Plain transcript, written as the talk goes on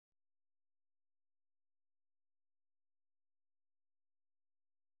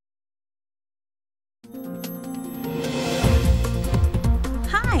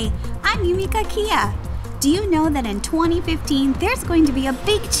Yumika Kia. Do you know that in 2015 there's going to be a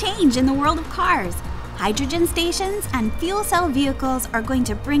big change in the world of cars? Hydrogen stations and fuel cell vehicles are going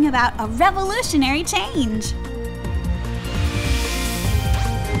to bring about a revolutionary change.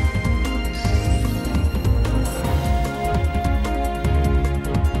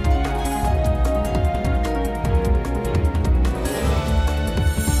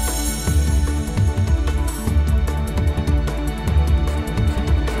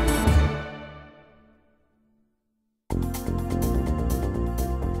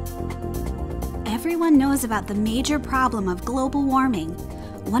 Everyone knows about the major problem of global warming.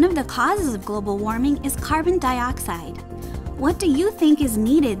 One of the causes of global warming is carbon dioxide. What do you think is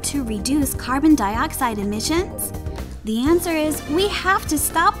needed to reduce carbon dioxide emissions? The answer is we have to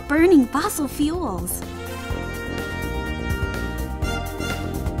stop burning fossil fuels.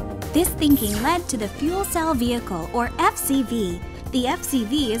 This thinking led to the fuel cell vehicle, or FCV. The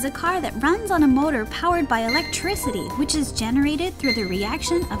FCV is a car that runs on a motor powered by electricity, which is generated through the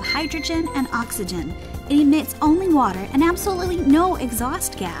reaction of hydrogen and oxygen. It emits only water and absolutely no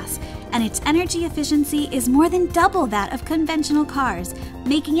exhaust gas, and its energy efficiency is more than double that of conventional cars,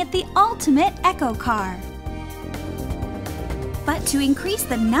 making it the ultimate eco car. But to increase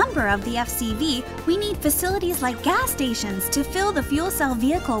the number of the FCV, we need facilities like gas stations to fill the fuel cell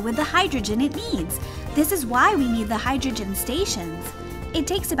vehicle with the hydrogen it needs. This is why we need the hydrogen stations. It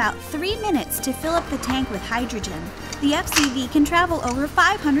takes about 3 minutes to fill up the tank with hydrogen. The FCV can travel over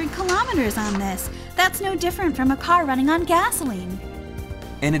 500 kilometers on this. That's no different from a car running on gasoline.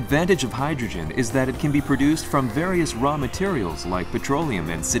 An advantage of hydrogen is that it can be produced from various raw materials like petroleum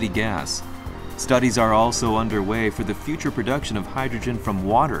and city gas. Studies are also underway for the future production of hydrogen from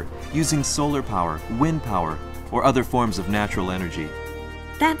water using solar power, wind power, or other forms of natural energy.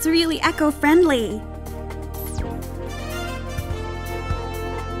 That's really eco-friendly.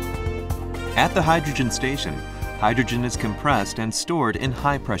 At the hydrogen station, hydrogen is compressed and stored in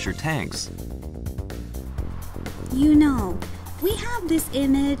high-pressure tanks. You know, we have this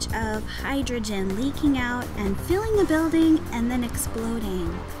image of hydrogen leaking out and filling a building and then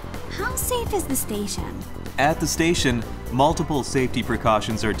exploding. How safe is the station? At the station, multiple safety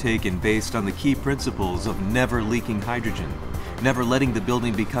precautions are taken based on the key principles of never leaking hydrogen, never letting the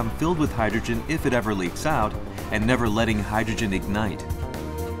building become filled with hydrogen if it ever leaks out, and never letting hydrogen ignite.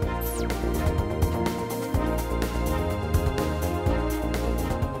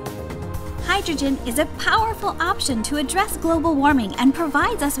 Hydrogen is a powerful option to address global warming and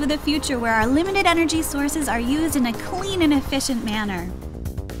provides us with a future where our limited energy sources are used in a clean and efficient manner.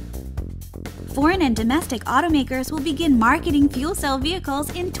 Foreign and domestic automakers will begin marketing fuel cell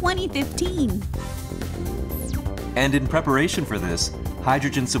vehicles in 2015. And in preparation for this,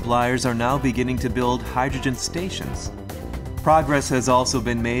 hydrogen suppliers are now beginning to build hydrogen stations. Progress has also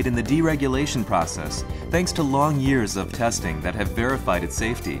been made in the deregulation process, thanks to long years of testing that have verified its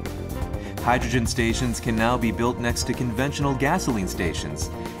safety. Hydrogen stations can now be built next to conventional gasoline stations,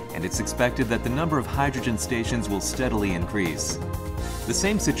 and it's expected that the number of hydrogen stations will steadily increase. The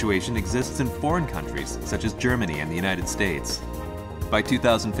same situation exists in foreign countries, such as Germany and the United States. By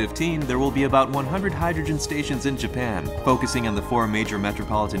 2015, there will be about 100 hydrogen stations in Japan, focusing on the 4 major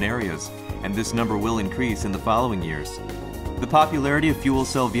metropolitan areas, and this number will increase in the following years. The popularity of fuel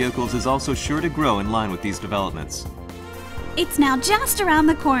cell vehicles is also sure to grow in line with these developments. It's now just around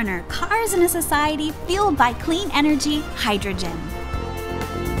the corner, cars in a society fueled by clean energy, hydrogen.